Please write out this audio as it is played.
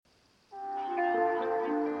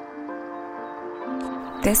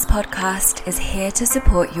This podcast is here to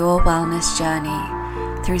support your wellness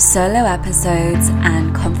journey through solo episodes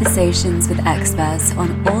and conversations with experts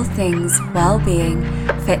on all things well-being,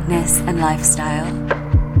 fitness, and lifestyle.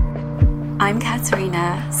 I'm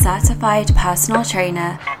Katerina, certified personal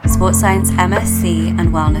trainer, sports science MSc, and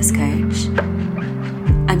wellness coach.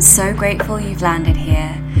 I'm so grateful you've landed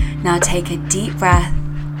here. Now take a deep breath,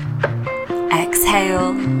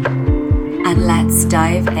 exhale, and let's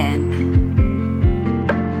dive in.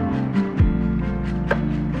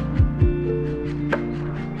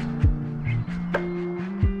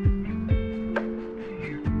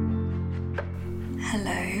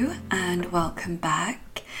 Hello and welcome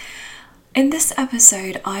back. In this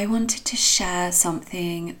episode, I wanted to share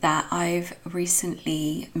something that I've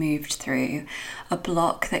recently moved through, a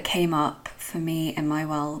block that came up for me in my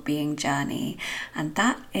well-being journey, and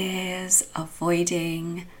that is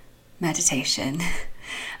avoiding meditation.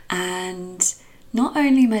 And not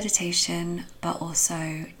only meditation, but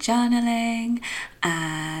also journaling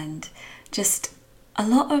and just a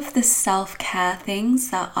lot of the self-care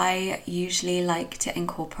things that I usually like to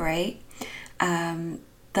incorporate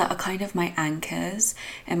that are kind of my anchors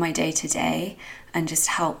in my day-to-day and just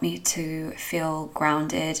help me to feel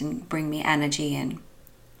grounded and bring me energy and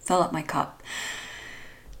fill up my cup.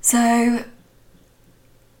 So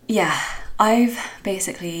yeah, I've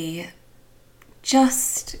basically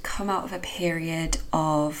just come out of a period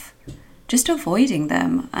of just avoiding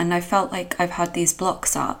them, and I felt like I've had these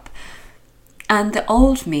blocks up. And the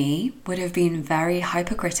old me would have been very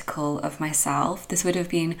hypercritical of myself. This would have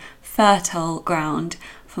been fertile ground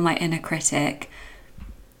for my inner critic.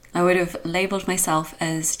 I would have labelled myself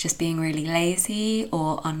as just being really lazy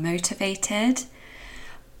or unmotivated.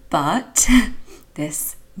 But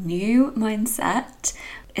this new mindset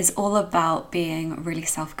is all about being really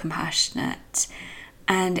self-compassionate.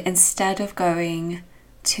 And instead of going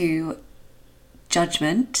to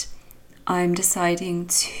judgment, I'm deciding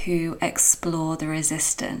to explore the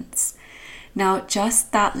resistance. Now,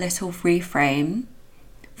 just that little reframe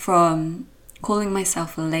from calling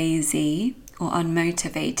myself lazy or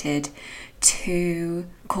unmotivated to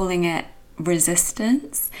calling it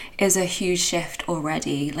resistance is a huge shift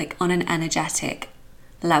already, like on an energetic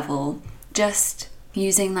level. Just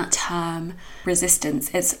using that term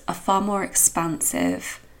resistance, it's a far more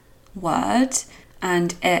expansive word,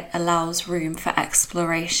 and it allows room for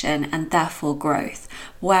exploration and therefore growth.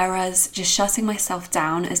 Whereas just shutting myself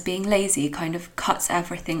down as being lazy kind of cuts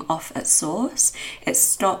everything off at source. It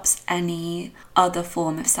stops any other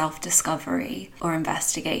form of self-discovery or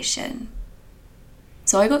investigation.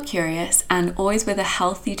 So I got curious, and always with a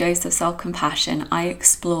healthy dose of self-compassion, I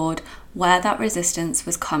explored where that resistance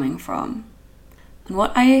was coming from. And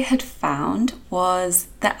what I had found was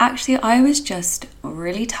that actually I was just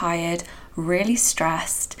really tired, really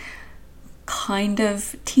stressed, kind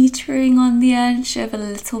of teetering on the edge of a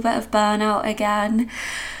little bit of burnout again.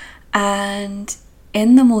 And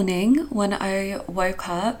in the morning when I woke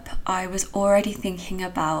up, I was already thinking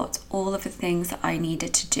about all of the things that I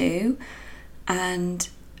needed to do, and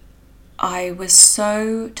I was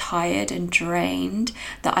so tired and drained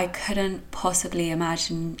that I couldn't possibly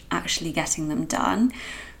imagine actually getting them done,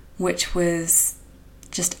 which was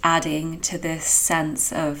just adding to this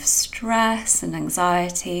sense of stress and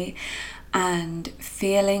anxiety, and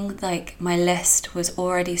feeling like my list was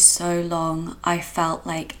already so long. I felt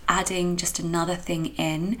like adding just another thing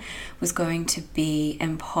in was going to be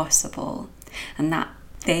impossible, and that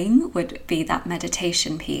thing would be that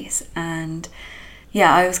meditation piece. And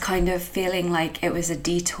yeah, I was kind of feeling like it was a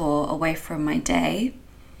detour away from my day.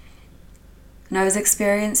 And I was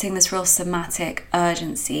experiencing this real somatic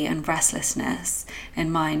urgency and restlessness in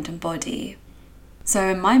mind and body. So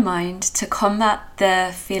in my mind, to combat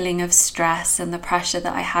the feeling of stress and the pressure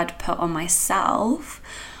that I had put on myself,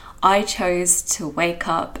 I chose to wake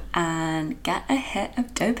up and get a hit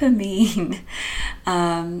of dopamine.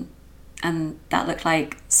 And that looked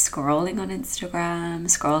like scrolling on Instagram,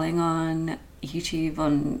 scrolling on YouTube,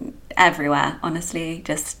 on everywhere, honestly,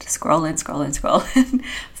 just scrolling.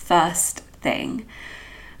 First thing.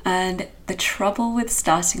 And the trouble with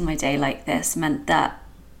starting my day like this meant that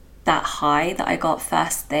high that I got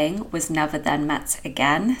first thing was never then met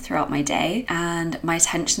again throughout my day. And my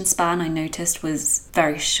attention span, I noticed, was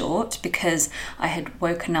very short because I had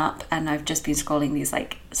woken up and I've just been scrolling these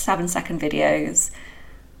like 7-second videos.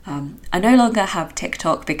 I no longer have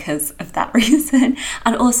TikTok because of that reason.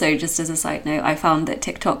 And also, just as a side note, I found that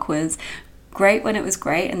TikTok was great when it was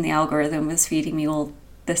great and the algorithm was feeding me all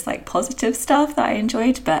this like positive stuff that I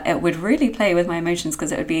enjoyed, but it would really play with my emotions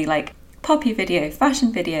because it would be like poppy video,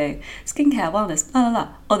 fashion video, skincare, wellness, blah, blah,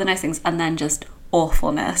 blah, all the nice things, and then just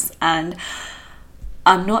awfulness. And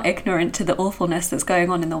I'm not ignorant to the awfulness that's going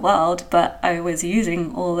on in the world, but I was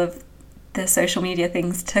using all of the social media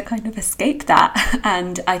things to kind of escape that.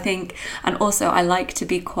 And I think, and also I like to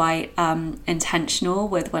be quite intentional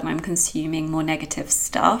with when I'm consuming more negative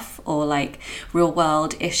stuff or like real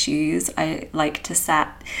world issues. I like to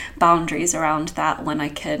set boundaries around that when I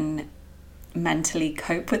can mentally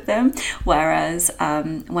cope with them. Whereas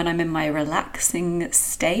when I'm in my relaxing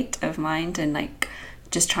state of mind and like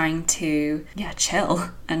just trying to chill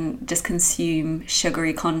and just consume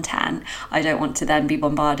sugary content, I don't want to then be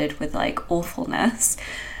bombarded with like awfulness.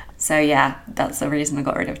 So yeah, that's the reason I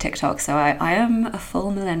got rid of TikTok. So I am a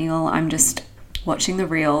full millennial. I'm just watching the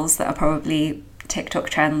reels that are probably TikTok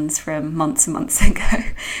trends from months and months ago.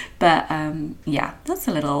 But yeah, that's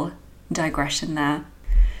a little digression there.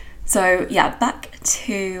 So yeah, back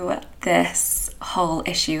to this whole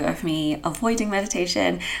issue of me avoiding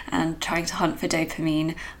meditation and trying to hunt for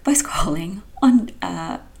dopamine by scrolling on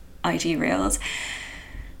IG Reels.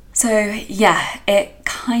 So yeah, it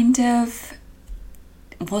kind of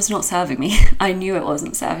was not serving me. I knew it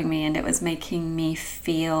wasn't serving me, and it was making me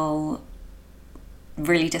feel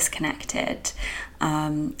really disconnected,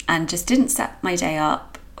 and just didn't set my day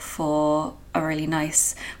up for a really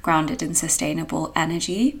nice, grounded and sustainable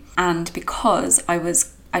energy. And because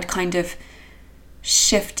I'd kind of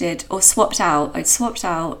shifted or I'd swapped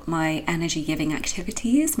out my energy giving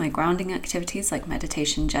activities, my grounding activities like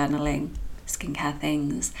meditation, journaling, skincare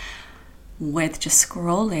things, with just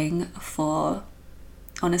scrolling for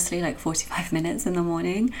honestly like 45 minutes in the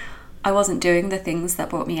morning. I wasn't doing the things that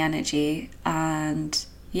brought me energy, and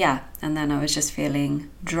then I was just feeling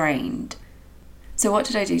drained. So what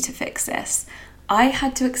did I do to fix this? I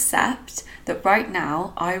had to accept that right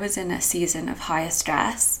now I was in a season of higher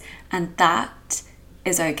stress, and that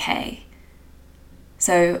is okay.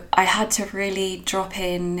 So I had to really drop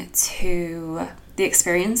into the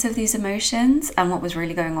experience of these emotions and what was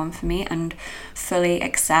really going on for me, and fully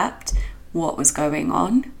accept what was going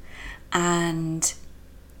on, and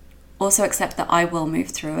also accept that I will move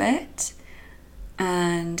through it,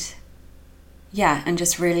 and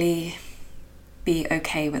just really be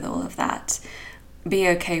okay with all of that. Be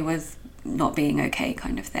okay with not being okay,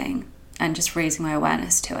 kind of thing, and just raising my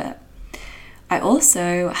awareness to it. I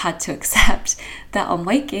also had to accept that on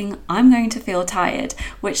waking, I'm going to feel tired,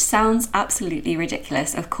 which sounds absolutely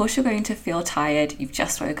ridiculous. Of course you're going to feel tired, you've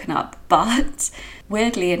just woken up. But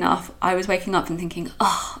weirdly enough, I was waking up and thinking,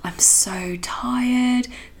 oh, I'm so tired.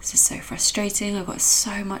 This is so frustrating. I've got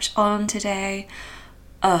so much on today.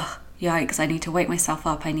 Ugh, yikes, I need to wake myself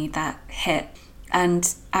up. I need that hit.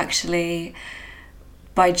 And actually,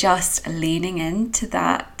 by just leaning into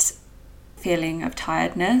that feeling of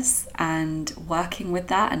tiredness and working with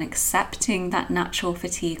that and accepting that natural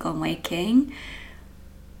fatigue on waking,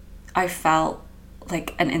 I felt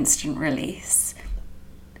like an instant release.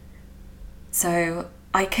 So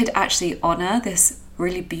I could actually honor this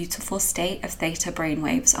really beautiful state of theta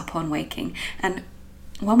brainwaves upon waking. And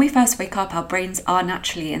when we first wake up, our brains are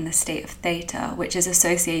naturally in the state of theta, which is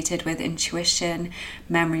associated with intuition,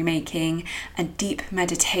 memory making, and deep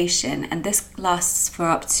meditation. And this lasts for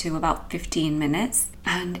up to about 15 minutes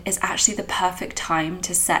and is actually the perfect time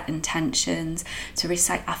to set intentions, to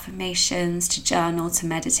recite affirmations, to journal, to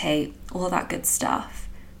meditate, all that good stuff.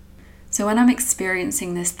 So when I'm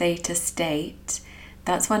experiencing this theta state,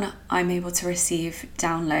 that's when I'm able to receive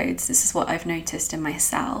downloads. This is what I've noticed in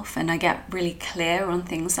myself, and I get really clear on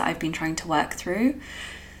things that I've been trying to work through.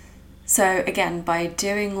 So again, by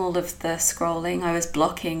doing all of the scrolling, I was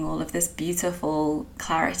blocking all of this beautiful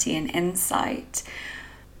clarity and insight.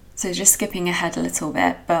 So just skipping ahead a little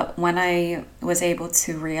bit, but when I was able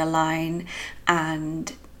to realign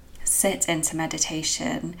and sit into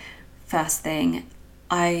meditation first thing,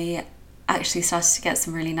 I actually started to get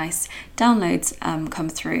some really nice downloads come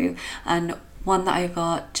through. And one that I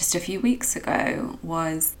got just a few weeks ago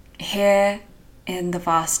was, "Here in the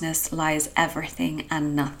vastness lies everything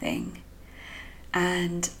and nothing."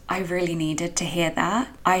 And I really needed to hear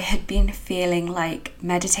that. I had been feeling like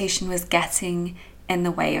meditation was getting in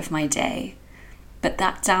the way of my day. But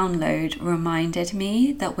that download reminded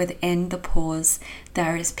me that within the pause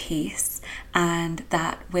there is peace, and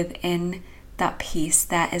that within that peace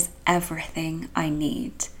there is everything I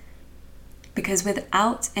need. Because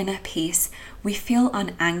without inner peace, we feel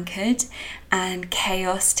unanchored and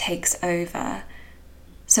chaos takes over.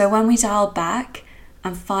 So when we dial back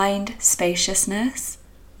and find spaciousness,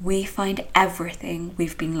 we find everything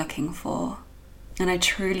we've been looking for. And I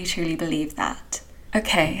truly, truly believe that.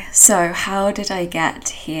 Okay, so how did I get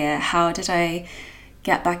here? How did I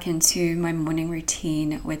get back into my morning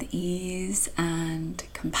routine with ease and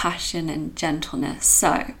compassion and gentleness.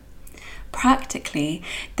 So, practically,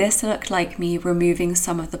 this looked like me removing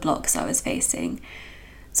some of the blocks I was facing.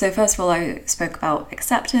 So first of all, I spoke about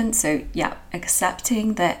acceptance. So yeah,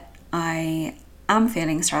 accepting that I am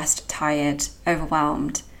feeling stressed, tired,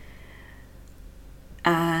 overwhelmed,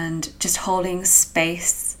 and just holding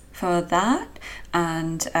space for that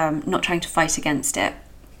and not trying to fight against it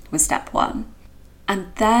was step one.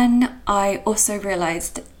 And then I also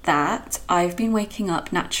realized that I've been waking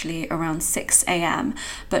up naturally around 6 a.m,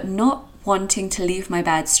 but not wanting to leave my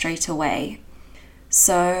bed straight away.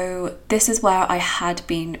 So this is where I had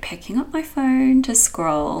been picking up my phone to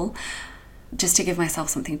scroll, just to give myself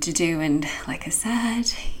something to do and, like I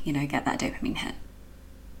said, get that dopamine hit.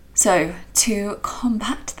 So to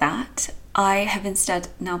combat that, I have instead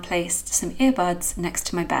now placed some earbuds next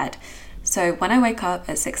to my bed. So when I wake up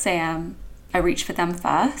at 6 a.m, I reach for them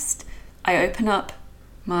first. I open up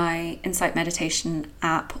my Insight Meditation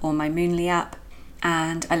app or my Moonly app,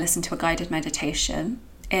 and I listen to a guided meditation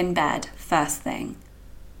in bed first thing.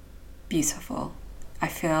 Beautiful. I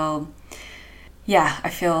feel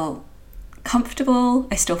comfortable.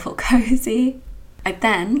 I still feel cozy. I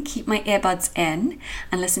then keep my earbuds in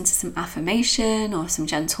and listen to some affirmation or some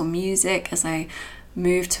gentle music as I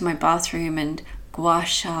move to my bathroom and gua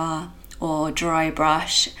sha or dry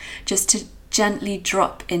brush, just to gently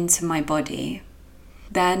drop into my body.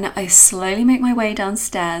 Then I slowly make my way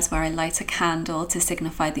downstairs where I light a candle to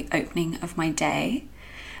signify the opening of my day.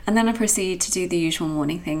 And then I proceed to do the usual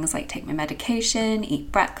morning things like take my medication,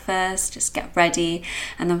 eat breakfast, just get ready,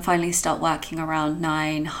 and then finally start working around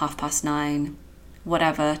 9, 9:30,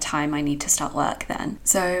 whatever time I need to start work then.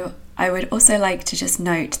 So I would also like to just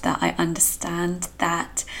note that I understand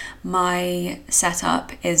that my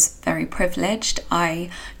setup is very privileged. I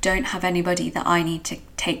don't have anybody that I need to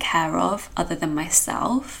take care of other than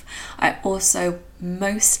myself. I also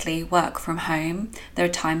mostly work from home. There are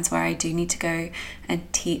times where I do need to go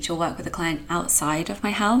and teach or work with a client outside of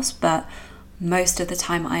my house, but most of the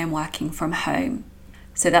time I am working from home.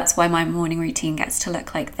 So that's why my morning routine gets to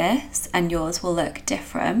look like this, and yours will look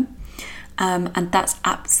different. And that's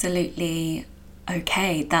absolutely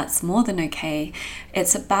okay. That's more than okay.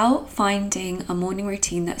 It's about finding a morning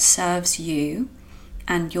routine that serves you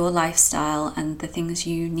and your lifestyle and the things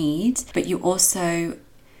you need, but you also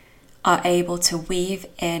are able to weave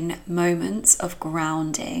in moments of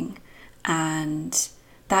grounding, and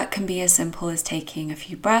that can be as simple as taking a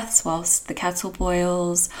few breaths whilst the kettle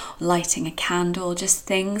boils, lighting a candle, just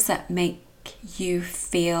things that make you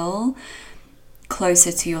feel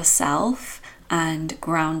closer to yourself and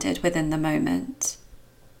grounded within the moment.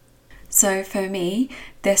 So for me,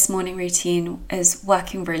 this morning routine is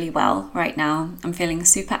working really well right now. I'm feeling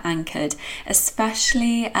super anchored,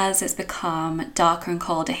 especially as it's become darker and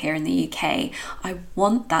colder here in the UK. I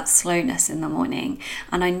want that slowness in the morning,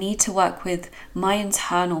 and I need to work with my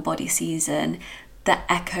internal body season that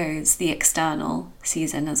echoes the external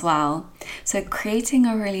season as well. So creating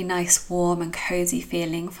a really nice, warm and cozy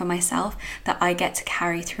feeling for myself that I get to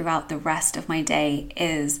carry throughout the rest of my day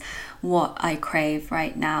is what I crave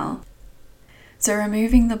right now. So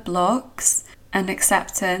removing the blocks and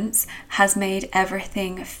acceptance has made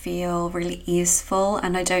everything feel really easeful,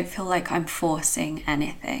 and I don't feel like I'm forcing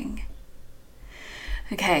anything.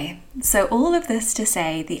 Okay, so all of this to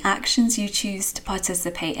say, the actions you choose to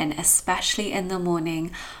participate in, especially in the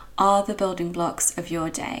morning, are the building blocks of your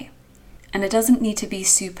day. And it doesn't need to be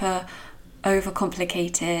super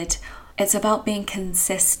overcomplicated. It's about being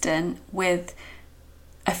consistent with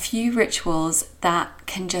a few rituals that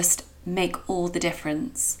can just make all the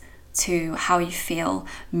difference to how you feel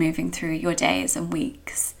moving through your days and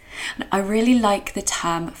weeks. And I really like the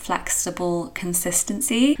term flexible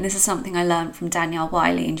consistency. And this is something I learned from Danielle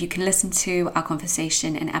Wiley, and you can listen to our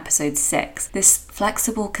conversation in episode 6. This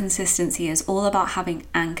flexible consistency is all about having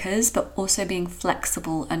anchors, but also being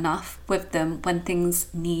flexible enough with them when things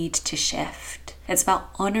need to shift. It's about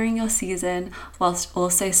honoring your season whilst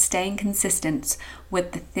also staying consistent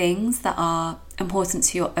with the things that are important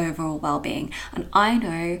to your overall well-being. And I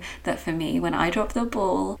know that for me, when I drop the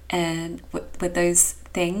ball and with those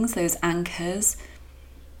things, those anchors,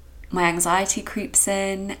 my anxiety creeps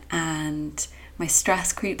in and my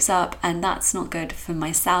stress creeps up, and that's not good for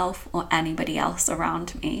myself or anybody else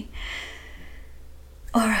around me.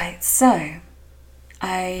 All right, so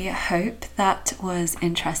I hope that was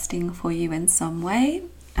interesting for you in some way,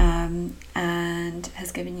 and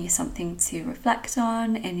has given you something to reflect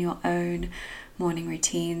on in your own morning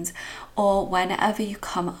routines, or whenever you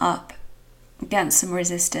come up against some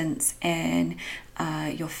resistance in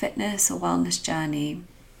your fitness or wellness journey.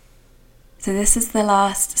 So this is the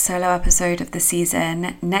last solo episode of the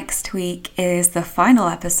season. Next week is the final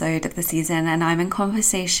episode of the season, and I'm in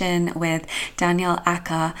conversation with Danielle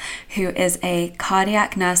Acker, who is a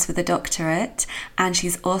cardiac nurse with a doctorate, and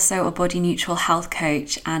she's also a body neutral health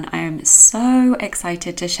coach, and I am so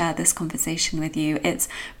excited to share this conversation with you. It's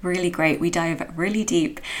really great. We dive really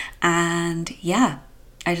deep, and yeah,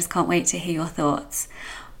 I just can't wait to hear your thoughts.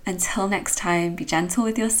 Until next time, be gentle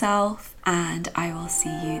with yourself, and I will see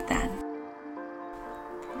you then.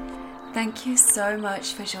 Thank you so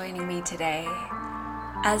much for joining me today.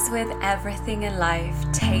 As with everything in life,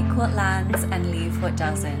 take what lands and leave what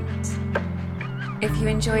doesn't. If you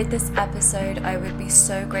enjoyed this episode, I would be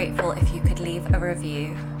so grateful if you could leave a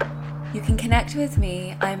review. You can connect with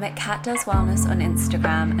me. I'm at Cat Does Wellness on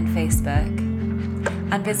Instagram and Facebook.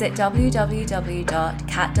 And visit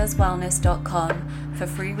www.catdoeswellness.com for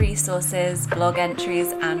free resources, blog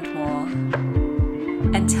entries, and more.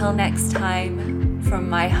 Until next time, from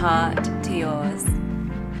my heart to yours.